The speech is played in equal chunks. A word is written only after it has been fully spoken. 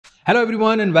Hello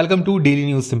everyone and welcome to Daily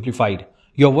News Simplified,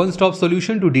 your one-stop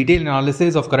solution to detailed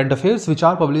analysis of current affairs which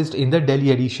are published in the daily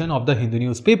edition of the Hindu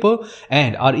newspaper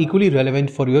and are equally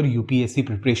relevant for your UPSC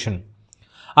preparation.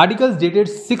 Articles dated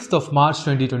 6th of March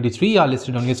 2023 are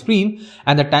listed on your screen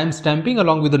and the time stamping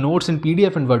along with the notes in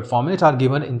PDF and Word format are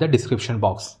given in the description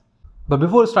box. But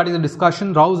before starting the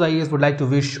discussion, Raus IAS would like to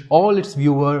wish all its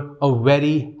viewers a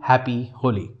very happy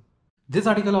Holi. This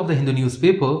article of the Hindu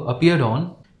newspaper appeared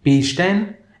on page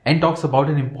 10 and talks about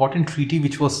an important treaty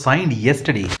which was signed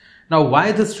yesterday. Now,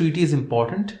 why this treaty is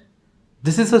important?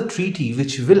 This is a treaty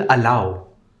which will allow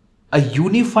a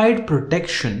unified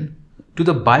protection to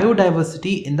the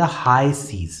biodiversity in the high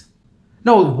seas.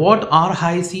 Now, what are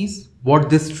high seas? What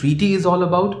this treaty is all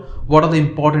about? What are the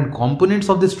important components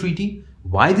of this treaty?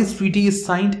 Why this treaty is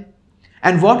signed?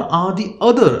 And what are the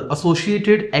other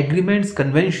associated agreements,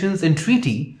 conventions and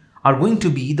treaty are going to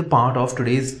be the part of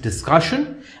today's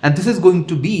discussion, and this is going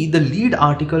to be the lead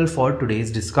article for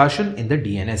today's discussion in the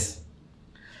DNS.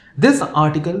 This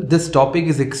article, this topic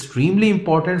is extremely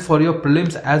important for your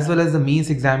prelims as well as the mains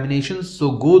examinations,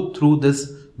 so go through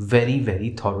this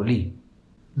very thoroughly.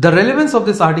 The relevance of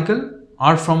this article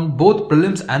are from both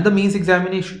prelims and the mains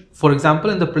examination. For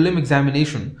example, in the prelim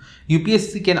examination,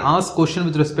 UPSC can ask question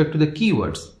with respect to the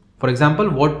keywords. For example,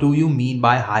 what do you mean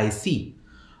by high sea?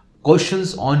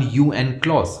 Questions on UN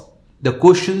clause, the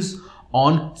questions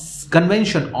on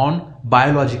Convention on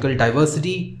Biological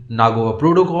Diversity, Nagoya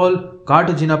Protocol,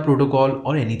 Cartagena Protocol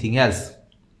or anything else.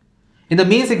 In the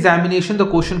mains examination, the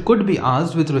question could be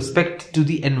asked with respect to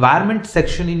the environment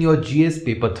section in your GS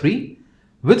paper 3,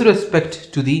 with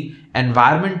respect to the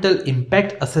environmental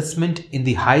impact assessment in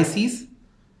the high seas,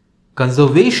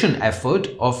 conservation effort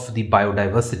of the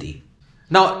biodiversity.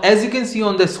 Now, as you can see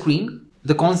on the screen,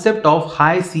 the concept of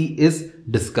high sea is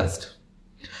discussed.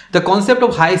 The concept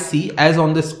of high sea as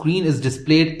on the screen is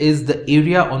displayed is the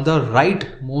area on the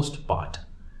rightmost part.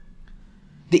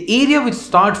 The area which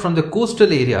starts from the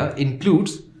coastal area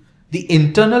includes the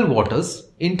internal waters.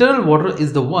 Internal water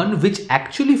is the one which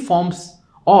actually forms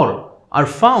or are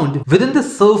found within the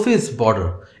surface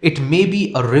border. It may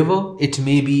be a river, it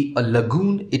may be a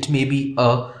lagoon, it may be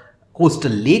a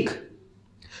coastal lake.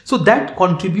 So that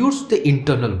contributes to the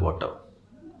internal water.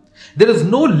 There is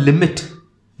no limit,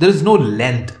 there is no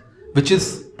length which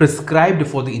is prescribed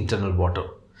for the internal water.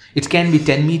 It can be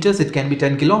 10 meters, it can be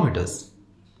 10 kilometers.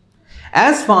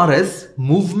 As far as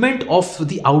movement of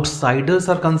the outsiders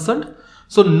are concerned,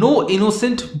 so no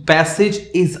innocent passage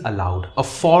is allowed. A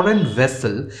foreign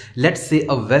vessel, let's say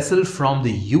a vessel from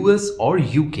the US or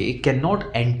UK cannot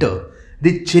enter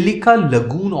the Chilika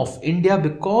Lagoon of India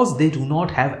because they do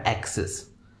not have access.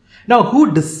 Now,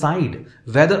 who decide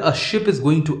whether a ship is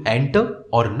going to enter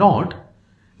or not?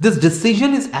 This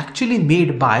decision is actually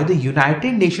made by the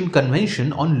United Nations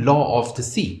Convention on Law of the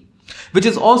Sea, which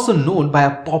is also known by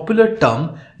a popular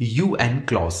term UN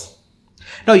clause.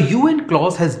 Now, UN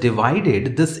clause has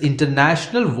divided this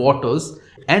international waters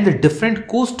and the different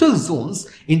coastal zones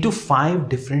into 5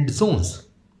 different zones.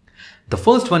 The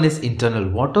first one is internal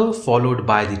water, followed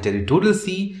by the territorial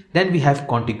sea. Then we have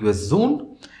contiguous zone.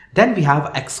 Then we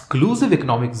have exclusive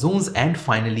economic zones and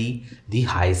finally the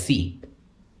high sea.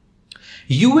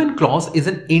 UN clause is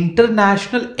an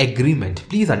international agreement.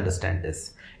 Please understand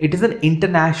this. It is an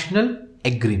international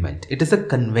agreement. It is a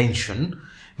convention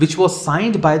which was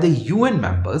signed by the UN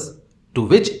members to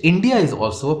which India is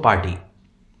also a party.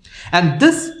 And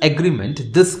this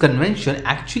agreement, this convention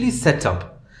actually sets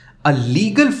up a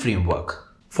legal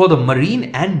framework for the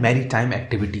marine and maritime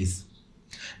activities.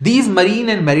 These marine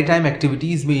and maritime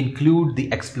activities may include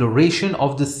the exploration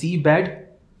of the seabed,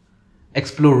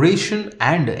 exploration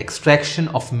and extraction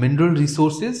of mineral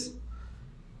resources,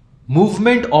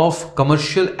 movement of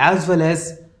commercial as well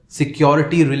as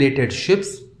security related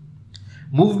ships,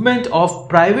 movement of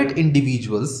private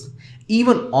individuals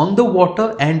even on the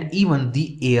water and even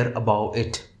the air above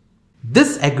it.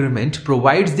 This agreement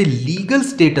provides the legal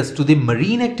status to the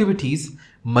marine activities,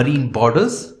 marine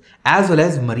borders, as well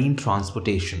as marine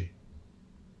transportation.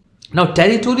 Now,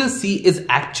 territorial sea is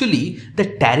actually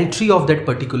the territory of that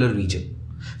particular region.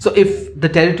 So if the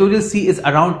territorial sea is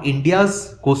around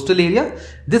India's coastal area,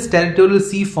 this territorial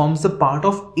sea forms a part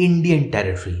of Indian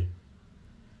territory.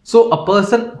 So a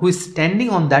person who is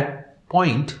standing on that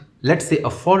point, let's say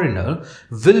a foreigner,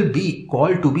 will be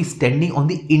called to be standing on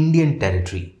the Indian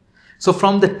territory. So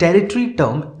from the territory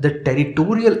term, the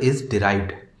territorial is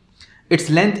derived. Its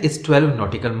length is 12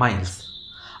 nautical miles.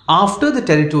 After the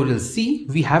territorial sea,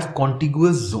 we have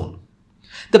contiguous zone.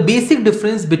 The basic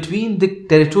difference between the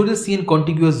territorial sea and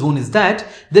contiguous zone is that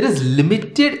there is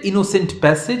limited innocent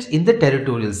passage in the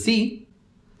territorial sea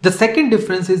The second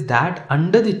difference is that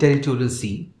under the territorial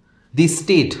sea, the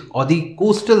state or the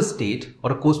coastal state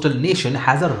or a coastal nation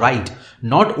has a right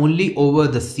not only over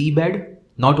the seabed,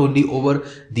 not only over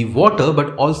the water,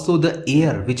 but also the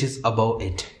air which is above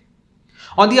it.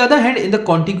 On the other hand, in the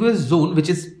contiguous zone, which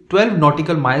is 12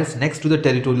 nautical miles next to the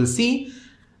territorial sea,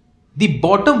 the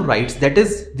bottom rights, that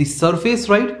is the surface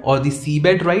right or the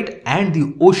seabed right and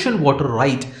the ocean water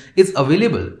right, is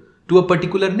available to a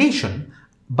particular nation,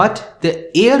 but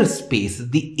the air space,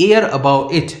 the air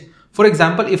above it, for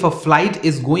example, if a flight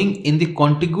is going in the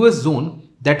contiguous zone,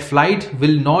 that flight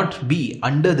will not be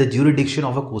under the jurisdiction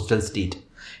of a coastal state.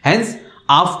 Hence,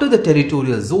 after the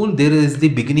territorial zone, there is the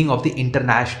beginning of the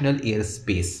international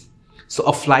airspace. So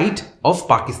a flight of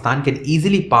Pakistan can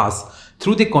easily pass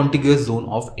through the contiguous zone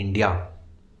of India.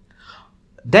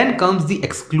 Then comes the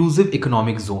exclusive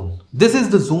economic zone. This is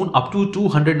the zone up to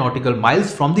 200 nautical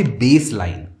miles from the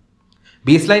baseline.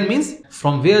 Baseline means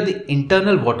from where the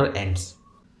internal water ends.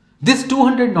 This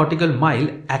 200 nautical mile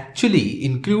actually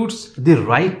includes the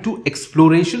right to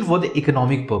exploration for the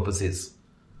economic purposes.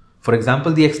 For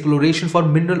example, the exploration for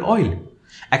mineral oil,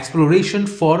 exploration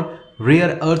for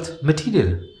rare earth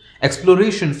material,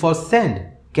 exploration for sand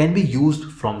can be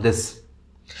used from this.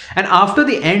 And after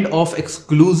the end of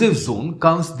exclusive zone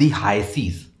comes the high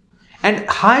seas. And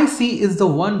high sea is the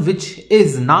one which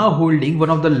is now holding one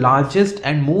of the largest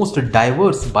and most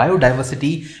diverse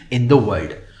biodiversity in the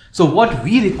world. So what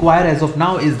we require as of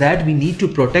now is that we need to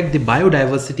protect the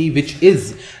biodiversity which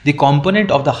is the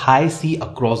component of the high sea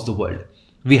across the world.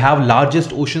 We have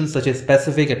largest oceans such as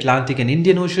Pacific, Atlantic and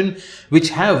Indian Ocean, which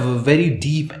have very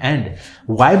deep and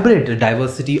vibrant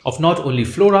diversity of not only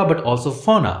flora but also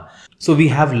fauna. So we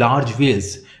have large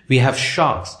whales, we have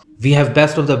sharks, we have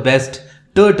best of the best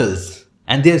turtles,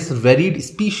 and there's varied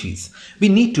species. We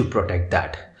need to protect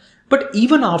that. But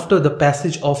even after the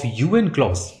passage of UN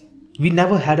clause, we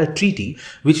never had a treaty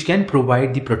which can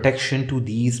provide the protection to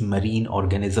these marine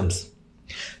organisms.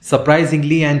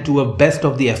 Surprisingly, and to a best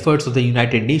of the efforts of the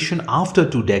United Nations, after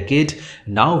 2 decades,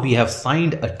 now we have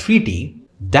signed a treaty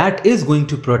that is going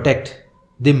to protect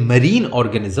the marine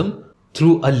organism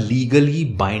through a legally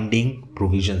binding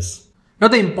provisions. Now,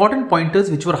 the important pointers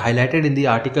which were highlighted in the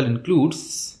article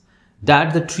includes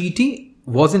that the treaty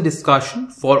was in discussion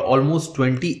for almost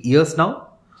 20 years now.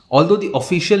 Although the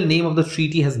official name of the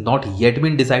treaty has not yet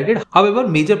been decided, however,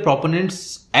 major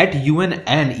proponents at UN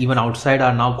and even outside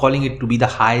are now calling it to be the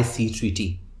High Sea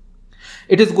Treaty.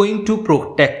 It is going to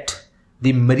protect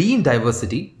the marine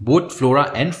diversity, both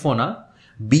flora and fauna,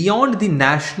 beyond the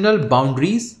national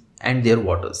boundaries and their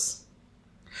waters.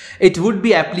 It would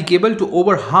be applicable to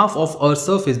over half of Earth's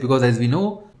surface because, as we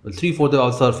know, 3/4 of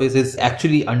our surface is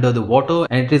actually under the water,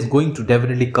 and it is going to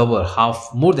definitely cover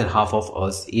more than half of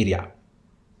Earth's area.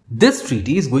 This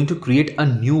treaty is going to create a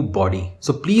new body.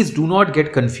 So please do not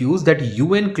get confused that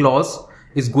UN clause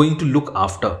is going to look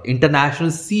after, International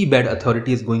Seabed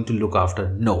Authority is going to look after.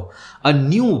 No, a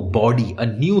new body, a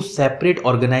new separate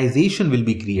organization will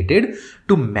be created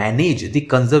to manage the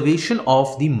conservation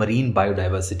of the marine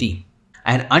biodiversity.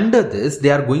 And under this,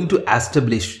 they are going to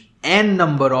establish n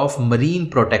number of marine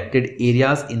protected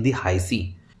areas in the high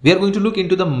sea. We are going to look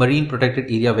into the marine protected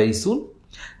area very soon.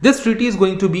 This treaty is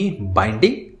going to be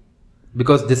binding,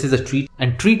 because this is a treaty,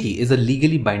 and treaty is a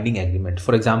legally binding agreement.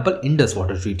 For example, Indus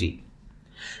Water Treaty.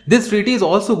 This treaty is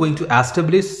also going to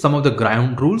establish some of the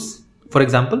ground rules. For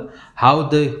example, how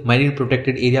the marine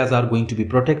protected areas are going to be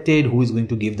protected, who is going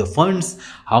to give the funds,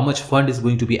 how much fund is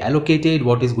going to be allocated,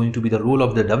 what is going to be the role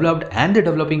of the developed and the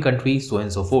developing countries, so on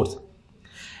and so forth.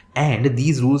 And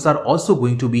these rules are also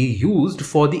going to be used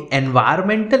for the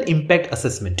environmental impact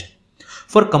assessment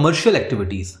for commercial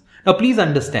activities. Now, please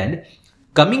understand,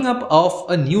 coming up of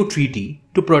a new treaty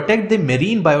to protect the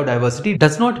marine biodiversity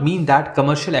does not mean that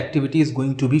commercial activity is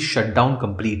going to be shut down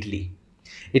completely.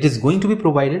 It is going to be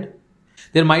provided.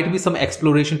 There might be some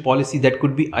exploration policy that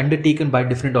could be undertaken by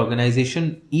different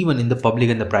organizations, even in the public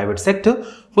and the private sector,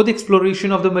 for the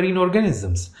exploration of the marine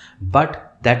organisms.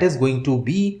 But that is going to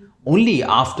be only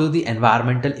after the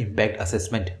environmental impact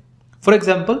assessment. For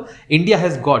example, India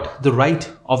has got the right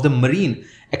of the marine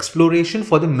exploration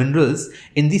for the minerals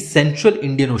in the central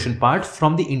Indian Ocean part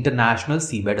from the International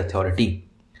Seabed Authority.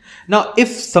 Now, if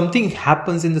something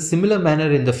happens in the similar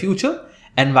manner in the future,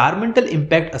 environmental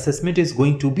impact assessment is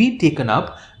going to be taken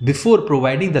up before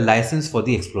providing the license for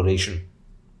the exploration.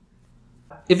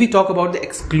 If we talk about the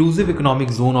exclusive economic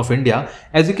zone of India,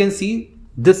 as you can see,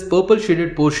 this purple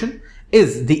shaded portion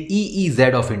is the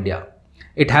EEZ of India.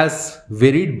 It has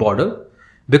varied border.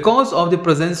 Because of the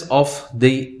presence of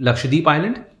the Lakshadweep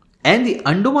Island and the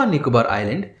Andaman Nicobar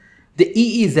Island, the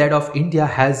EEZ of India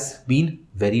has been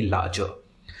very larger.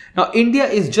 Now, India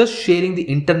is just sharing the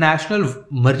international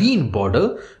marine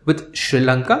border with Sri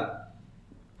Lanka.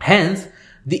 Hence,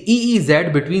 the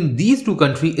EEZ between these two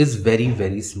countries is very,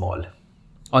 very small.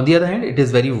 On the other hand, it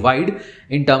is very wide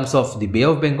in terms of the Bay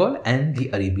of Bengal and the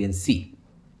Arabian Sea.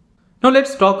 Now,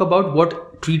 let's talk about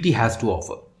what treaty has to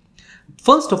offer.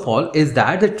 First of all is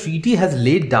that the treaty has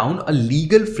laid down a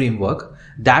legal framework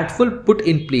that will put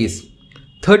in place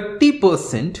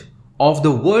 30% of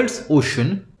the world's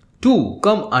ocean to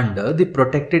come under the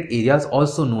protected areas,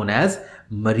 also known as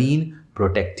marine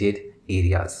protected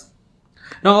areas.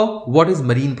 Now, what is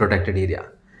marine protected area?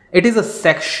 It is a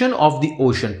section of the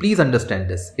ocean. Please understand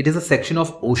this. It is a section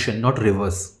of ocean, not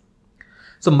rivers.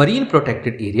 So, marine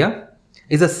protected area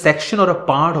is a section or a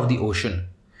part of the ocean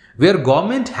where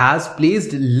government has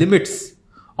placed limits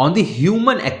on the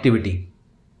human activity.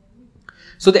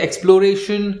 So, the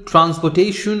exploration,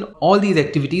 transportation, all these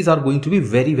activities are going to be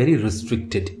very, very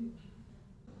restricted.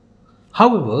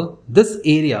 However, this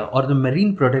area or the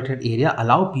marine protected area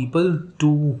allow people to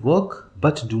work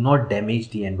but do not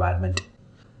damage the environment.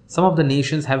 Some of the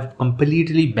nations have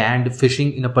completely banned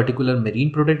fishing in a particular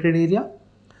marine protected area.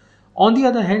 On the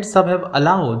other hand, some have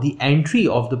allowed the entry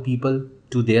of the people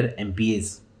to their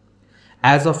MPAs.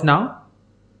 As of now,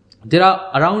 there are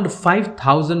around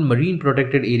 5,000 marine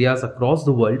protected areas across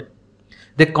the world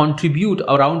that contribute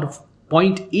around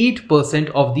 0.8%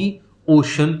 of the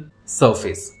ocean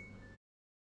surface.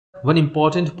 One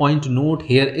important point to note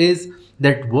here is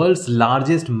that world's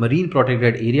largest marine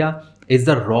protected area is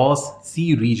the Raus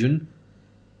Sea region,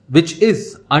 which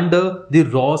is under the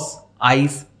Raus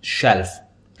ice shelf.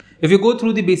 If you go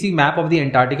through the basic map of the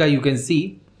Antarctica, you can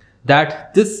see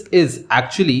that this is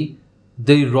actually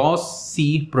the Raus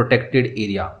Sea protected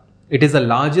area. It is the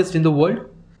largest in the world.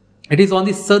 It is on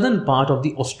the southern part of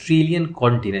the Australian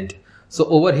continent. So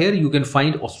over here you can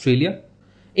find Australia.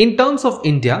 In terms of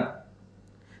India,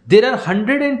 there are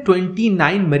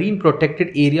 129 marine protected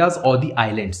areas or the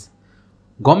islands.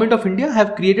 Government of India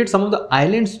have created some of the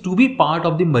islands to be part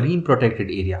of the marine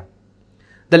protected area.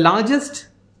 The largest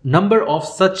number of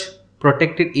such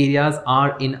protected areas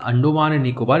are in Andaman and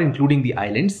Nicobar, including the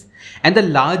islands. And the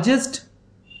largest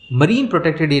marine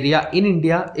protected area in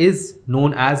India is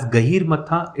known as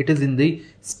Gahirmatha. It is in the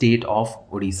state of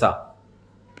Odisha.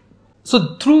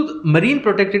 So through marine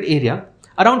protected area,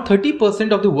 around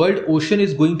 30% of the world ocean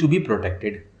is going to be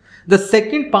protected. The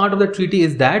second part of the treaty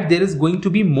is that there is going to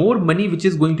be more money which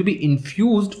is going to be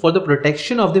infused for the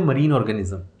protection of the marine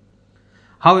organism.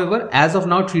 However, as of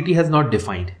now, treaty has not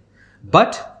defined.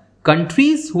 But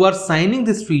countries who are signing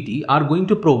this treaty are going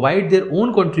to provide their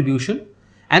own contribution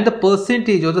and the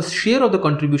percentage or the share of the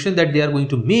contribution that they are going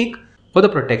to make for the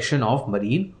protection of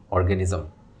marine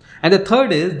organism. And the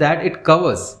third is that it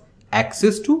covers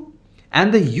access to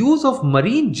and the use of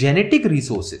marine genetic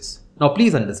resources. Now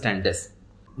please understand this.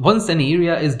 Once an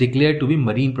area is declared to be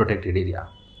marine protected area,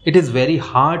 it is very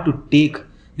hard to take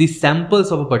the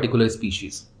samples of a particular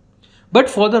species. But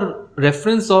for the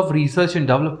reference of research and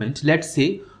development, let's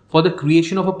say for the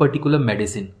creation of a particular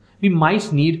medicine, we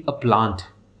might need a plant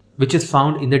which is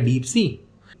found in the deep sea.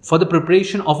 For the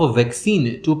preparation of a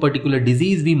vaccine to a particular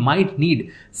disease, we might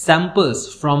need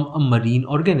samples from a marine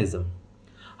organism.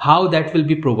 How that will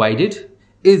be provided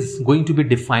is going to be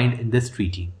defined in this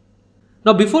treaty.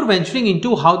 Now, before venturing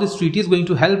into how this treaty is going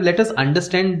to help, let us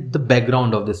understand the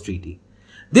background of this treaty.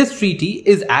 This treaty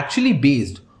is actually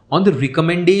based on the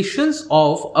recommendations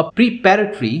of a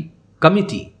preparatory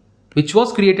committee which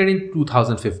was created in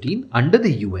 2015 under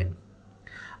the UN.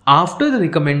 After the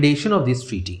recommendation of this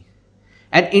treaty,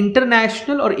 an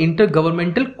international or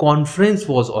intergovernmental conference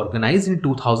was organized in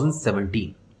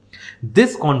 2017.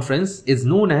 This conference is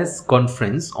known as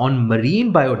Conference on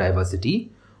Marine Biodiversity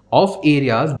of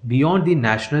Areas Beyond the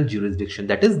National Jurisdiction,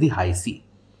 that is the High Sea.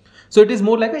 So it is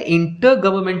more like an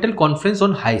intergovernmental conference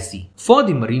on high sea for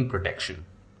the marine protection.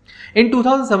 In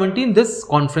 2017, this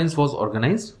conference was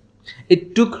organized.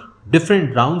 It took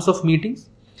different rounds of meetings,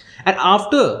 and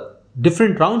after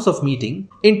different rounds of meeting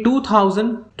in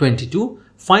 2022,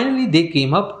 finally they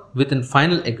came up with a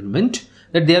final agreement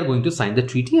that they are going to sign the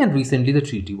treaty, and recently the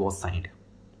treaty was signed.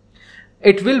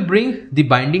 It will bring the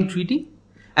binding treaty,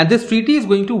 and this treaty is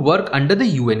going to work under the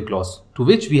UN clause, to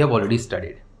which we have already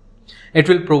studied. It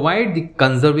will provide the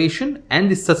conservation and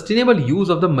the sustainable use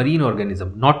of the marine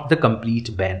organism, not the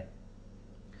complete ban,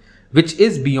 which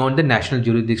is beyond the national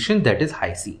jurisdiction, that is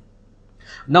high sea.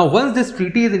 Now, once this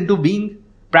treaty is into being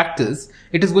practiced,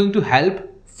 it is going to help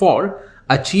for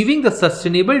achieving the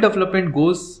sustainable development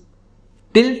goals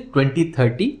till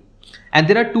 2030. And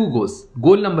there are two goals.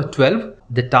 Goal number 12,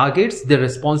 that targets the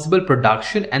responsible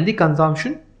production and the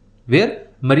consumption, where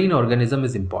marine organism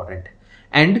is important.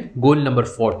 And goal number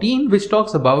 14, which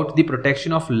talks about the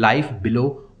protection of life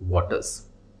below waters.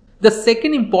 The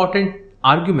second important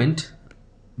argument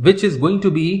which is going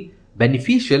to be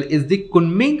beneficial is the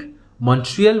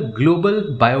Kunming-Montreal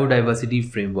Global Biodiversity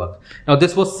Framework. Now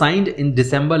this was signed in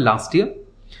December last year,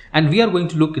 and we are going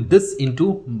to look at this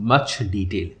into much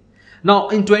detail. Now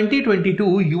in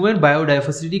 2022, UN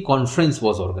Biodiversity Conference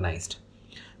was organized.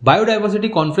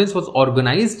 Biodiversity Conference was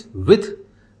organized with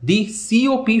the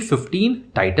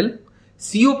COP15 title.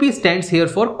 COP stands here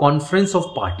for Conference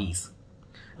of Parties.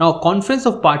 Now Conference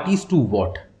of Parties to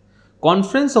what?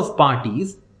 Conference of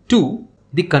Parties to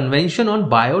the Convention on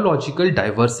Biological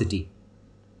Diversity,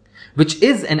 which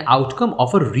is an outcome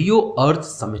of a Rio Earth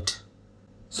Summit.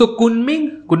 So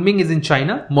Kunming is in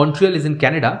China, Montreal is in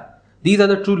Canada. These are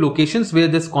the two locations where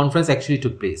this conference actually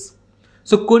took place.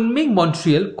 So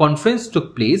Kunming-Montreal conference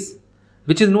took place,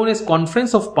 which is known as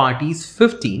Conference of Parties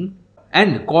 15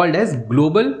 and called as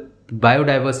Global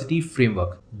Biodiversity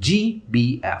Framework,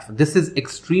 GBF. This is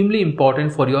extremely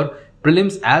important for your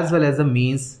prelims as well as the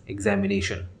mains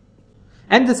examination.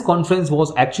 And this conference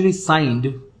was actually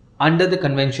signed under the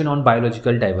Convention on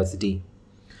Biological Diversity.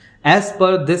 As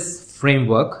per this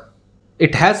framework,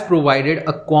 it has provided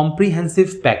a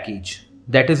comprehensive package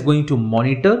that is going to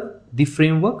monitor the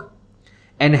framework,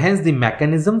 enhance the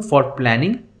mechanism for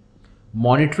planning,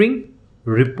 monitoring,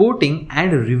 reporting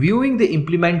and reviewing the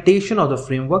implementation of the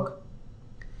framework.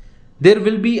 There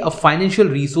will be a financial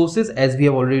resources, as we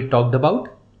have already talked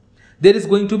about. There is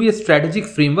going to be a strategic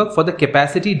framework for the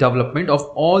capacity development of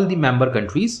all the member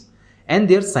countries and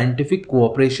their scientific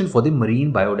cooperation for the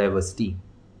marine biodiversity.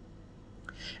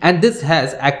 And this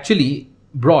has actually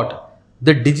brought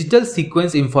the digital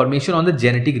sequence information on the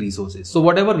genetic resources. So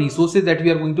whatever resources that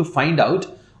we are going to find out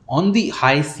on the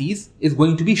high seas is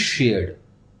going to be shared.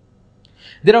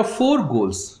 There are 4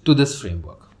 goals to this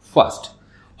framework. First,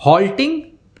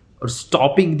 halting or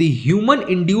stopping the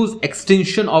human-induced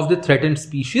extinction of the threatened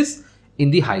species in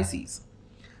the high seas.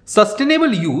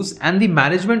 Sustainable use and the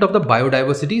management of the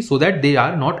biodiversity so that they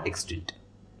are not extinct.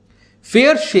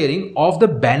 Fair sharing of the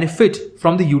benefit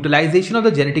from the utilization of the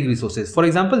genetic resources. For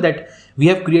example, that we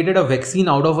have created a vaccine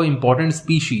out of an important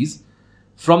species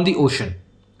from the ocean.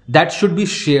 That should be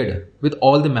shared with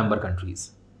all the member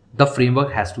countries. The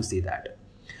framework has to say that.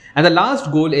 And the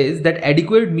last goal is that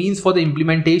adequate means for the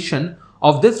implementation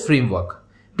of this framework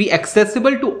be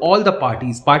accessible to all the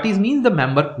parties. Parties means the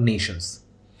member nations,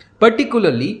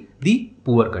 particularly the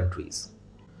poor countries.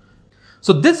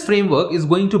 So this framework is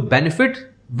going to benefit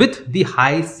with the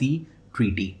High Sea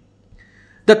Treaty.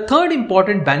 The third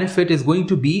important benefit is going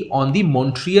to be on the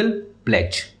Montreal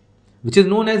Pledge, which is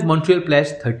known as Montreal Pledge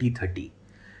 3030.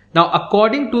 Now,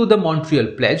 according to the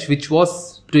Montreal Pledge, which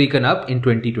was taken up in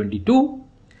 2022,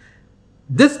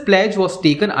 this pledge was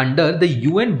taken under the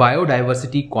UN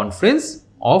Biodiversity Conference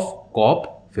of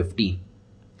COP15.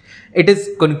 It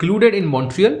is concluded in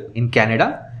Montreal in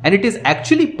Canada, and it is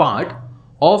actually part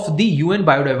of the UN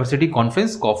Biodiversity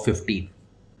Conference COP15.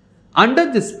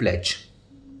 Under this pledge,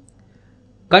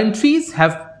 countries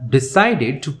have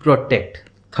decided to protect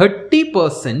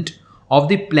 30% of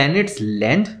the planet's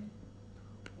land,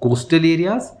 coastal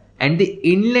areas and the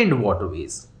inland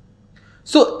waterways.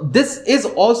 So this is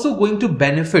also going to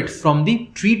benefit from the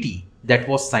treaty that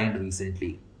was signed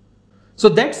recently. So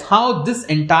that's how this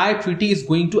entire treaty is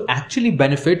going to actually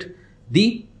benefit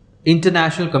the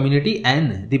international community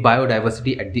and the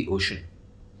biodiversity at the ocean.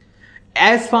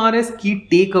 As far as key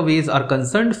takeaways are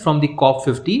concerned from the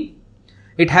COP15,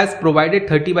 it has provided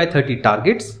 30 by 30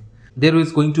 targets. There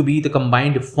is going to be the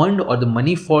combined fund or the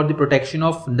money for the protection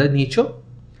of the nature.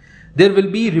 There will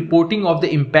be reporting of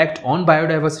the impact on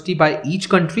biodiversity by each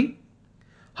country.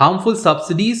 Harmful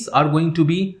subsidies are going to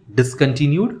be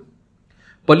discontinued.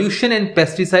 Pollution and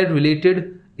pesticide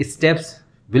related steps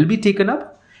will be taken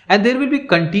up, and there will be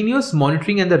continuous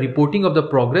monitoring and the reporting of the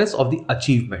progress of the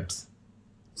achievements.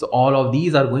 So all of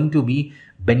these are going to be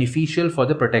beneficial for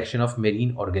the protection of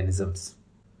marine organisms.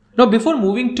 Now, before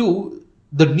moving to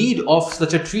the need of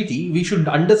such a treaty, we should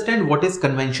understand what is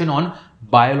Convention on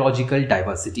Biological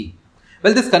Diversity.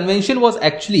 Well, this convention was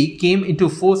actually came into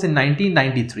force in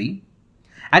 1993,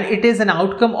 and it is an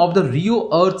outcome of the Rio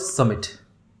Earth Summit,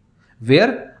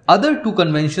 where other 2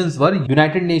 conventions were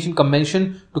United Nations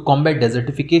Convention to Combat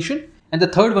Desertification, and the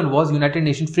third one was United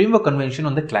Nations Framework Convention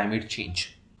on the Climate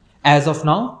Change. As of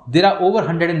now, there are over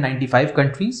 195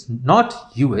 countries,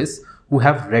 not US, who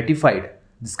have ratified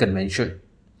this convention.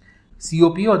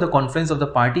 COP, or the Conference of the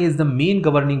Party, is the main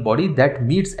governing body that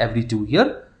meets every 2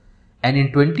 years, and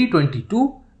in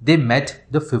 2022 they met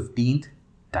the 15th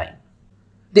time.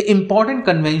 The important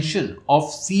convention of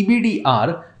CBD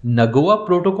are Nagoya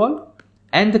Protocol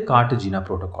and the Cartagena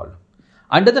Protocol.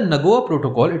 Under the Nagoya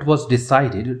Protocol, it was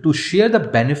decided to share the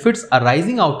benefits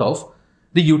arising out of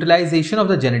the utilization of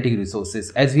the genetic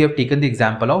resources, as we have taken the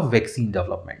example of vaccine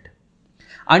development.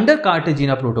 Under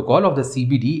Cartagena Protocol of the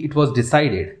CBD, it was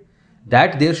decided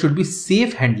that there should be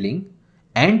safe handling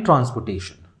and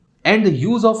transportation and the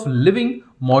use of living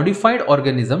modified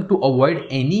organism to avoid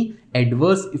any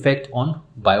adverse effect on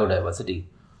biodiversity.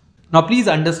 Now please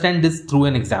understand this through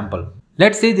an example.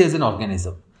 Let's say there is an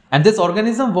organism and this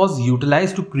organism was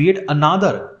utilized to create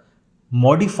another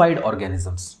modified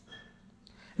organisms.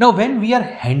 Now when we are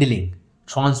handling,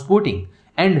 transporting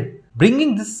and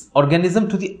bringing this organism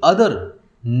to the other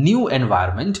new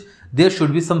environment, there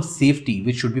should be some safety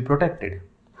which should be protected.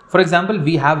 For example,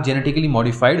 we have genetically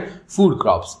modified food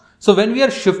crops. So when we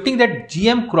are shifting that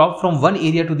GM crop from one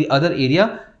area to the other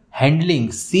area,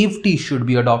 handling safety should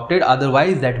be adopted,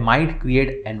 otherwise that might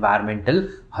create environmental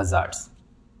hazards.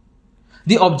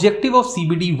 The objective of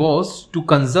CBD was to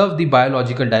conserve the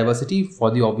biological diversity for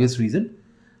the obvious reason,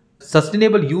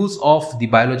 sustainable use of the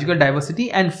biological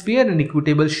diversity and fair and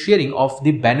equitable sharing of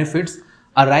the benefits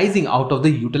arising out of the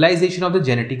utilization of the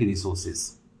genetic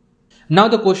resources. Now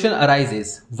the question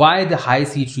arises, why the High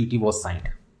Sea Treaty was signed?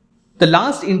 The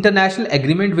last international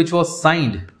agreement which was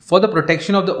signed for the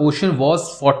protection of the ocean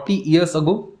was 40 years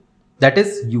ago, that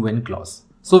is UN clause.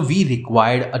 So we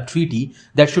required a treaty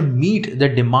that should meet the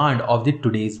demand of the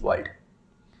today's world.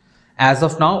 As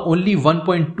of now, only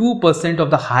 1.2% of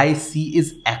the high sea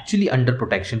is actually under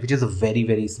protection, which is a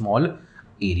very small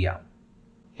area.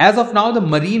 As of now, the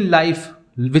marine life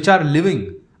which are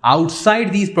living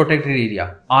outside these protected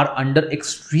area are under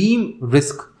extreme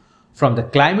risk from the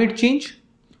climate change,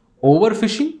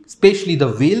 overfishing, especially the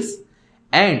whales,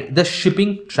 and the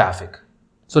shipping traffic.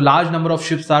 So large number of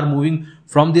ships are moving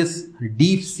from this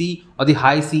deep sea or the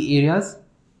high sea areas.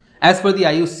 As per the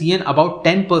IUCN, about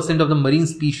 10% of the marine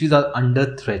species are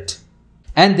under threat.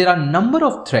 And there are a number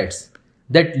of threats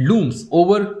that looms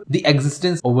over the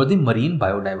existence over the marine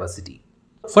biodiversity.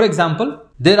 For example,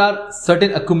 there are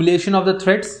certain accumulation of the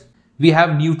threats. We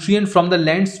have nutrients from the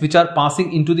lands which are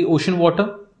passing into the ocean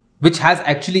water, which has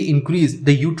actually increased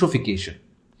the eutrophication.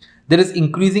 There is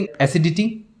increasing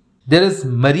acidity. There is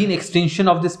marine extinction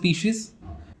of the species.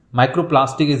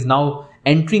 Microplastic is now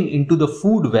entering into the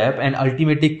food web and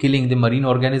ultimately killing the marine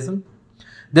organism.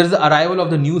 There is the arrival of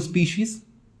the new species.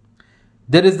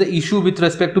 There is the issue with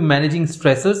respect to managing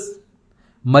stressors.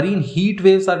 Marine heat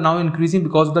waves are now increasing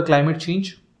because of the climate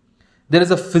change. There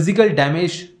is a physical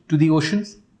damage to the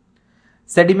oceans.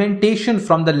 Sedimentation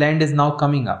from the land is now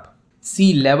coming up.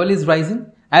 Sea level is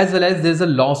rising, as well as there is a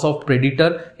loss of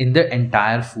predator in the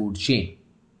entire food chain.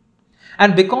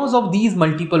 And because of these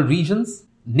multiple regions,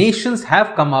 nations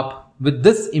have come up with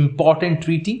this important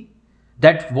treaty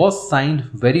that was signed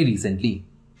very recently.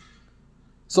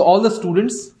 So all the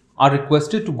students are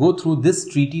requested to go through this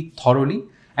treaty thoroughly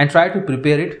and try to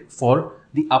prepare it for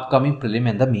the upcoming prelim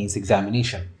and the mains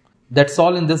examination. That's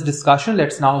all in this discussion.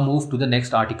 Let's now move to the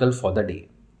next article for the day.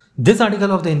 This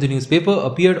article of the Hindu newspaper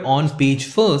appeared on page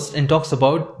 1st and talks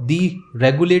about the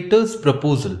regulator's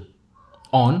proposal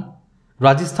on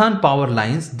Rajasthan power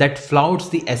lines that flouts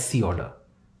the SC order.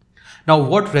 Now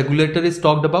what regulator is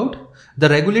talked about? The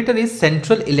regulator is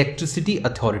Central Electricity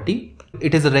Authority.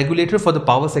 It is a regulator for the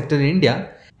power sector in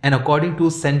India, and according to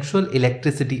Central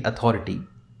Electricity Authority,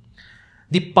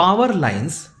 the power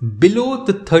lines below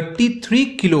the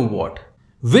 33 kilowatt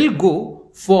will go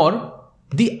for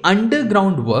the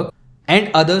underground work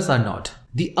and others are not.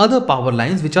 The other power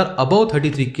lines which are above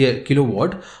 33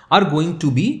 kilowatt are going to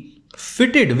be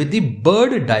fitted with the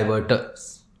bird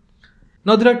diverters.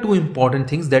 Now there are two important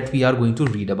things that we are going to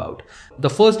read about. The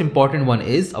first important one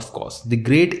is, of course, the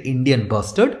Great Indian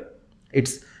Bustard,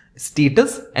 its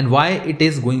status and why it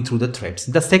is going through the threats.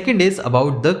 The second is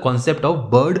about the concept of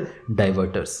bird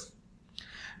diverters.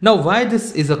 Now why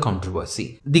this is a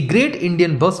controversy? The Great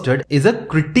Indian Bustard is a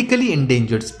critically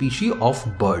endangered species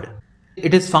of bird.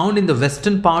 It is found in the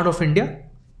western part of India.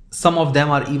 Some of them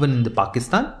are even in the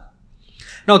Pakistan.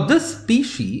 Now this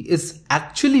species is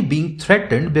actually being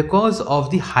threatened because of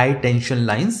the high tension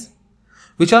lines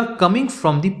which are coming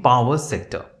from the power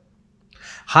sector.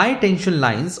 High tension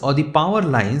lines or the power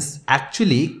lines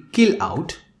actually kill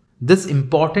out this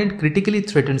important critically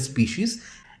threatened species,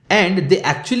 and they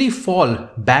actually fall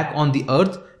back on the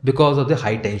earth because of the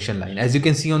high tension line. As you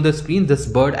can see on the screen, this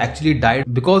bird actually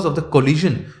died because of the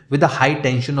collision with the high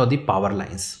tension or the power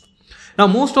lines. Now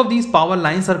most of these power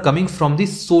lines are coming from the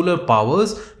solar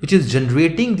powers, which is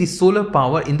generating the solar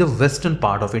power in the western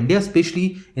part of India,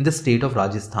 especially in the state of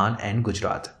Rajasthan and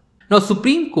Gujarat. Now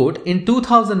Supreme Court in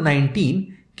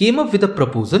 2019 came up with a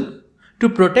proposal to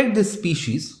protect this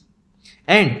species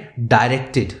and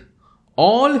directed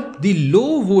all the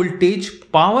low voltage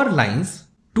power lines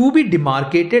to be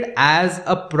demarcated as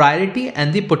a priority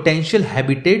and the potential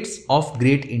habitats of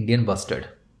Great Indian Bustard.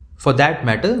 For that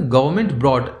matter, government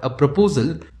brought a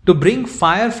proposal to bring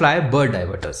firefly bird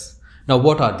diverters. Now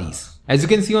what are these? As you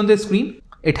can see on the screen,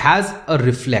 it has a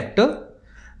reflector.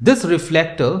 This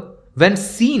reflector, when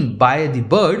seen by the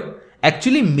bird,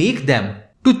 actually make them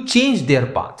to change their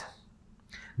path.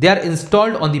 They are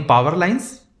installed on the power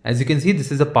lines. As you can see,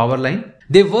 this is a power line.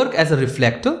 They work as a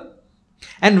reflector.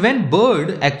 And when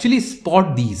bird actually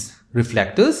spot these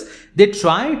reflectors, they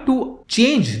try to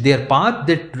change their path,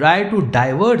 they try to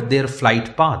divert their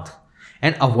flight path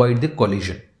and avoid the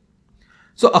collision.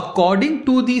 So according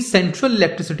to the Central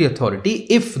Electricity Authority,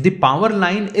 if the power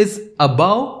line is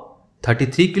above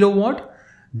 33 kilowatt,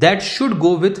 that should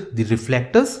go with the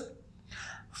reflectors.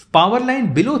 Power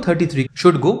line below 33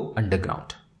 should go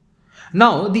underground.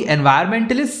 Now the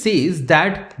environmentalist says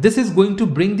that this is going to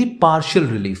bring the partial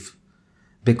relief,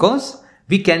 because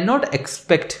we cannot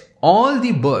expect all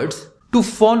the birds to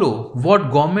follow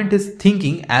what government is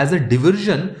thinking as a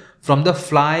diversion from the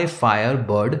fly-fire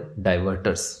bird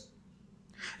diverters.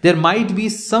 There might be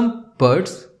some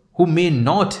birds who may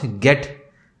not get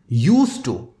used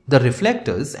to the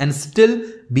reflectors and still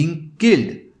being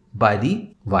killed by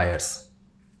the wires.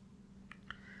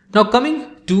 Now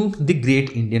coming to the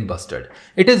Great Indian Bustard.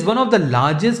 It is one of the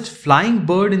largest flying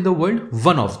bird in the world,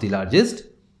 one of the largest.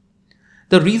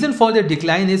 The reason for their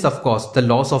decline is, of course, the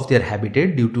loss of their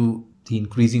habitat due to the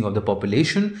increasing of the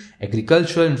population,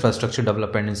 agriculture, infrastructure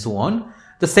development and so on.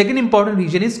 The second important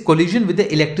reason is collision with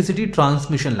the electricity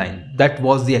transmission line. That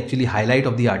was the actually highlight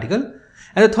of the article.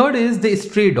 And the third is the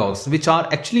stray dogs, which are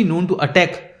actually known to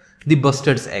attack the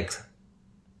bustard's eggs.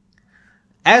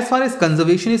 As far as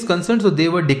conservation is concerned, so they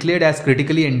were declared as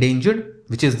critically endangered,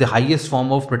 which is the highest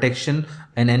form of protection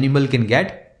an animal can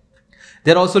get.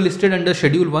 They are also listed under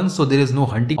Schedule 1, so there is no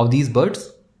hunting of these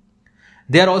birds.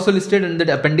 They are also listed under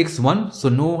the Appendix 1, so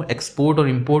no export or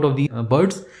import of the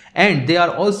birds. And they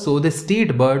are also the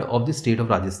state bird of the state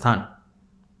of Rajasthan.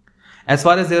 As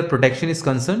far as their protection is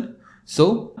concerned,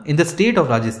 so in the state of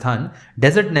Rajasthan,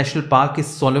 Desert National Park is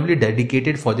solemnly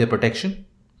dedicated for their protection.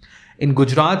 In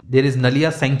Gujarat, there is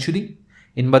Nalia Sanctuary.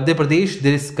 In Madhya Pradesh,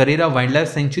 there is Karera Wildlife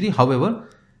Sanctuary. However,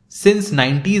 since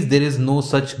 90s, there is no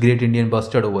such Great Indian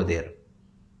Bustard over there.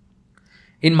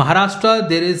 In Maharashtra,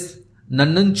 there is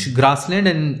Nananch Grassland,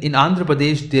 and in Andhra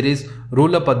Pradesh, there is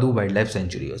Rolapadu Wildlife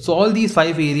Sanctuary. So all these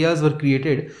 5 areas were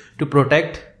created to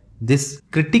protect this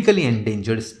critically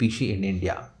endangered species in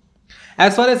India.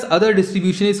 As far as other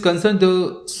distribution is concerned,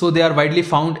 so they are widely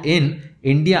found in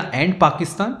India and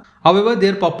Pakistan. However,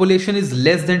 their population is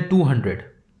less than 200,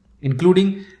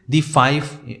 including the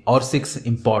 5 or 6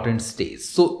 important states.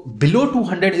 So below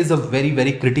 200 is a very,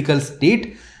 very critical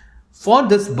state for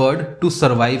this bird to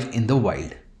survive in the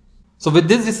wild. So with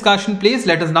this discussion placed,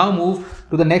 let us now move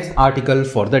to the next article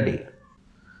for the day.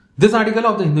 This article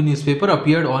of the Hindu newspaper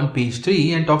appeared on page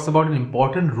 3 and talks about an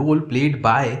important role played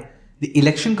by the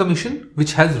Election Commission,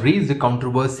 which has raised a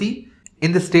controversy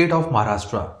in the state of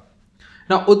Maharashtra.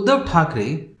 Now, Uddhav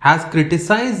Thackeray has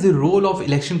criticized the role of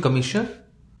Election Commission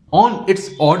on its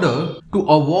order to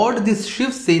award this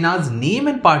Shiv Sena's name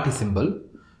and party symbol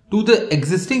to the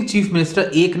existing Chief Minister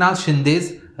Eknath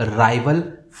Shinde's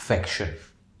rival faction.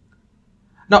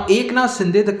 Now, Eknath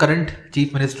Shinde, the current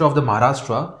Chief Minister of the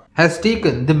Maharashtra, has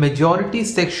taken the majority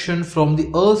section from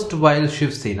the erstwhile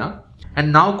Shiv Sena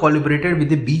and now collaborated with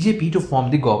the BJP to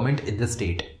form the government in the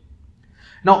state.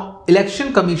 Now,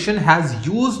 Election Commission has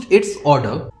used its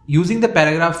order using the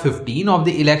paragraph 15 of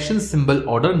the Election Symbol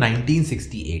Order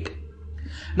 1968.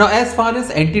 Now, as far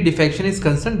as anti-defection is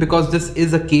concerned, because this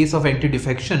is a case of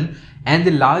anti-defection and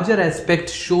the larger aspect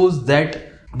shows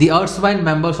that the erstwhile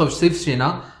members of Shiv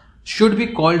Sena should be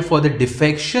called for the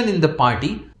defection in the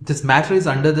party, this matter is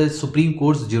under the Supreme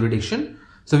Court's jurisdiction.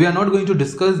 So we are not going to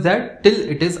discuss that till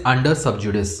it is under sub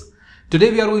judice.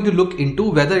 Today we are going to look into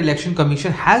whether Election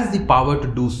Commission has the power to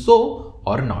do so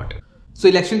or not. So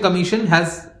Election Commission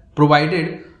has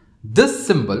provided this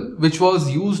symbol, which was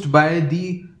used by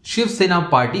the Shiv Sena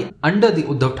party under the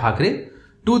Uddhav Thackeray,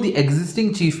 to the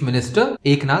existing Chief Minister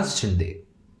Eknath Shinde.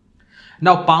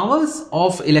 Now, powers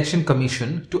of Election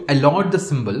Commission to allot the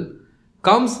symbol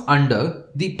comes under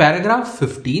the paragraph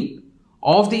 15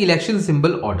 of the Election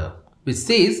Symbol Order, which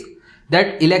says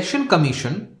that Election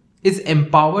Commission is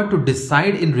empowered to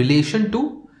decide in relation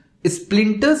to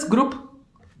splinters group,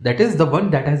 that is the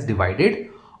one that has divided,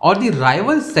 or the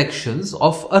rival sections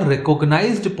of a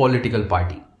recognized political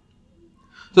party.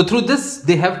 So through this,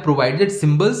 they have provided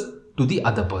symbols to the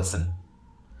other person.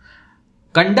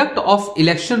 Conduct of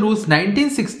Election Rules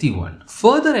 1961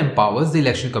 further empowers the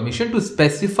Election Commission to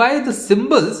specify the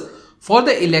symbols for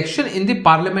the election in the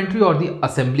parliamentary or the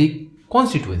assembly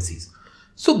constituencies.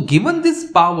 So given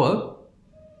this power,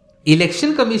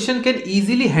 Election Commission can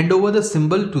easily hand over the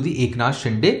symbol to the Eknath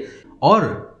Shinde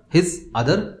or his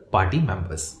other party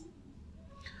members.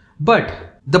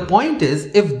 But the point is,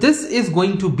 if this is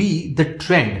going to be the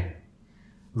trend,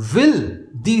 will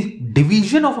the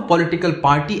division of a political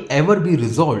party ever be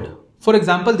resolved? For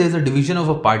example, there is a division of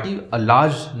a party, a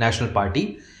large national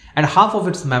party, and half of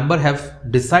its members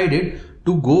have decided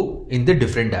to go in the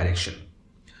different direction.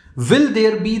 Will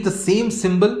there be the same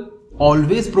symbol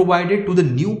always provided to the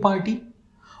new party?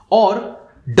 Or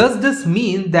does this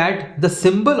mean that the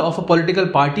symbol of a political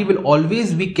party will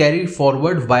always be carried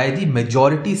forward via the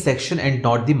majority section and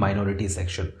not the minority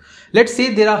section? Let's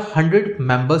say there are 100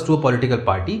 members to a political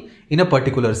party in a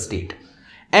particular state,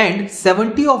 and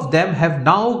 70 of them have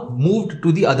now moved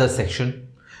to the other section.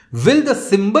 Will the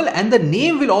symbol and the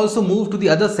name will also move to the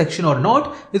other section or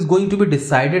not is going to be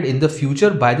decided in the future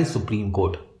by the Supreme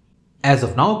Court. As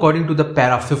of now, according to the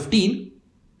para 15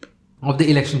 of the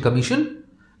Election Commission,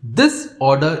 this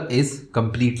order is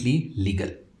completely legal.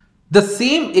 The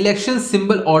same election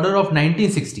symbol order of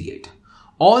 1968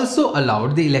 also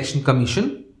allowed the Election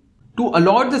Commission to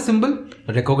allot the symbol,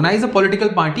 recognize a political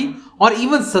party, or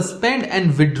even suspend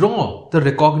and withdraw the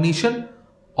recognition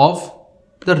of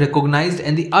the recognized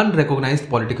and the unrecognized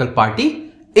political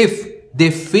party if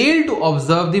they fail to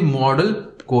observe the model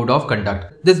code of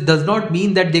conduct. This does not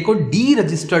mean that they could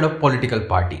deregister a political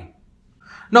party.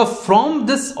 Now, from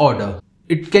this order,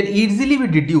 it can easily be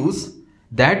deduced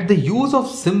that the use of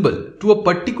symbol to a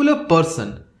particular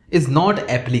person is not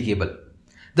applicable.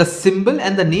 The symbol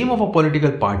and the name of a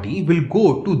political party will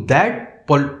go to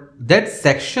that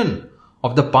section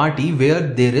of the party where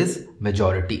there is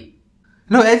majority.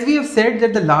 Now, as we have said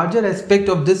that the larger aspect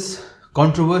of this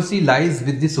controversy lies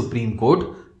with the Supreme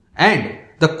Court, and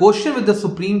the question with the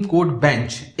Supreme Court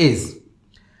bench is,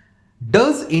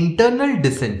 does internal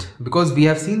dissent, because we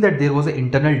have seen that there was an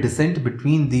internal dissent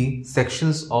between the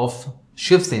sections of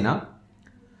Shiv Sena,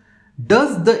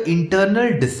 does the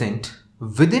internal dissent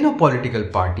within a political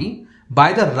party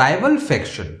by the rival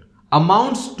faction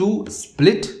amounts to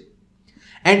split?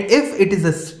 And if it is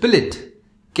a split,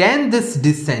 can this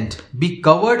dissent be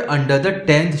covered under the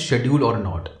 10th schedule or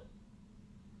not?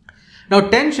 Now,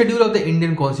 10th schedule of the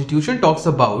Indian Constitution talks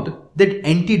about the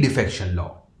anti-defection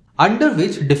law, under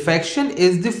which defection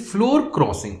is the floor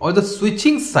crossing or the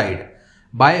switching side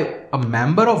by a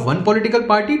member of one political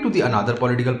party to the another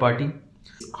political party.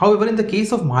 However, in the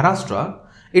case of Maharashtra,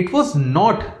 it was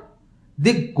not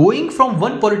the going from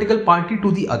one political party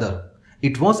to the other.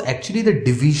 It was actually the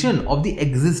division of the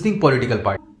existing political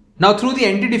party. Now, through the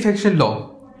anti-defection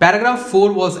law, paragraph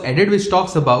 4 was added, which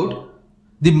talks about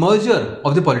the merger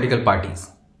of the political parties.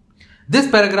 This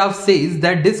paragraph says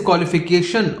that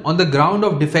disqualification on the ground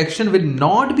of defection will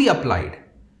not be applied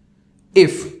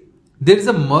if there is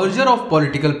a merger of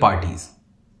political parties.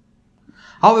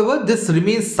 However, this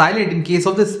remains silent in case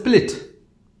of the split.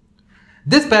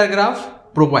 This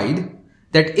paragraph provides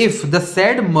that if the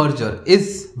said merger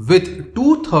is with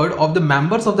 2/3 of the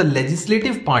members of the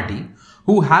legislative party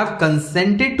who have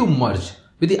consented to merge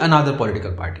with another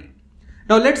political party.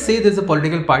 Now, let's say there is a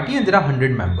political party and there are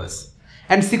 100 members,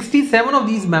 and 67 of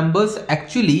these members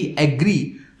actually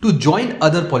agree to join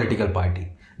other political party.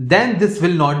 Then this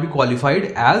will not be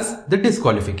qualified as the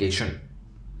disqualification.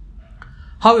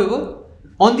 However,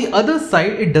 on the other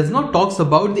side, it does not talk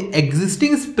about the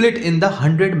existing split in the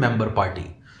 100-member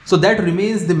party. So that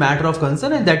remains the matter of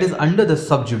concern, and that is under the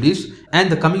sub judice, and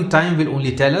the coming time will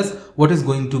only tell us what is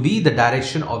going to be the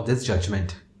direction of this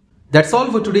judgment. That's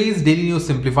all for today's Daily News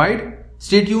Simplified.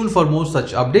 Stay tuned for more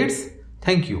such updates.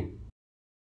 Thank you.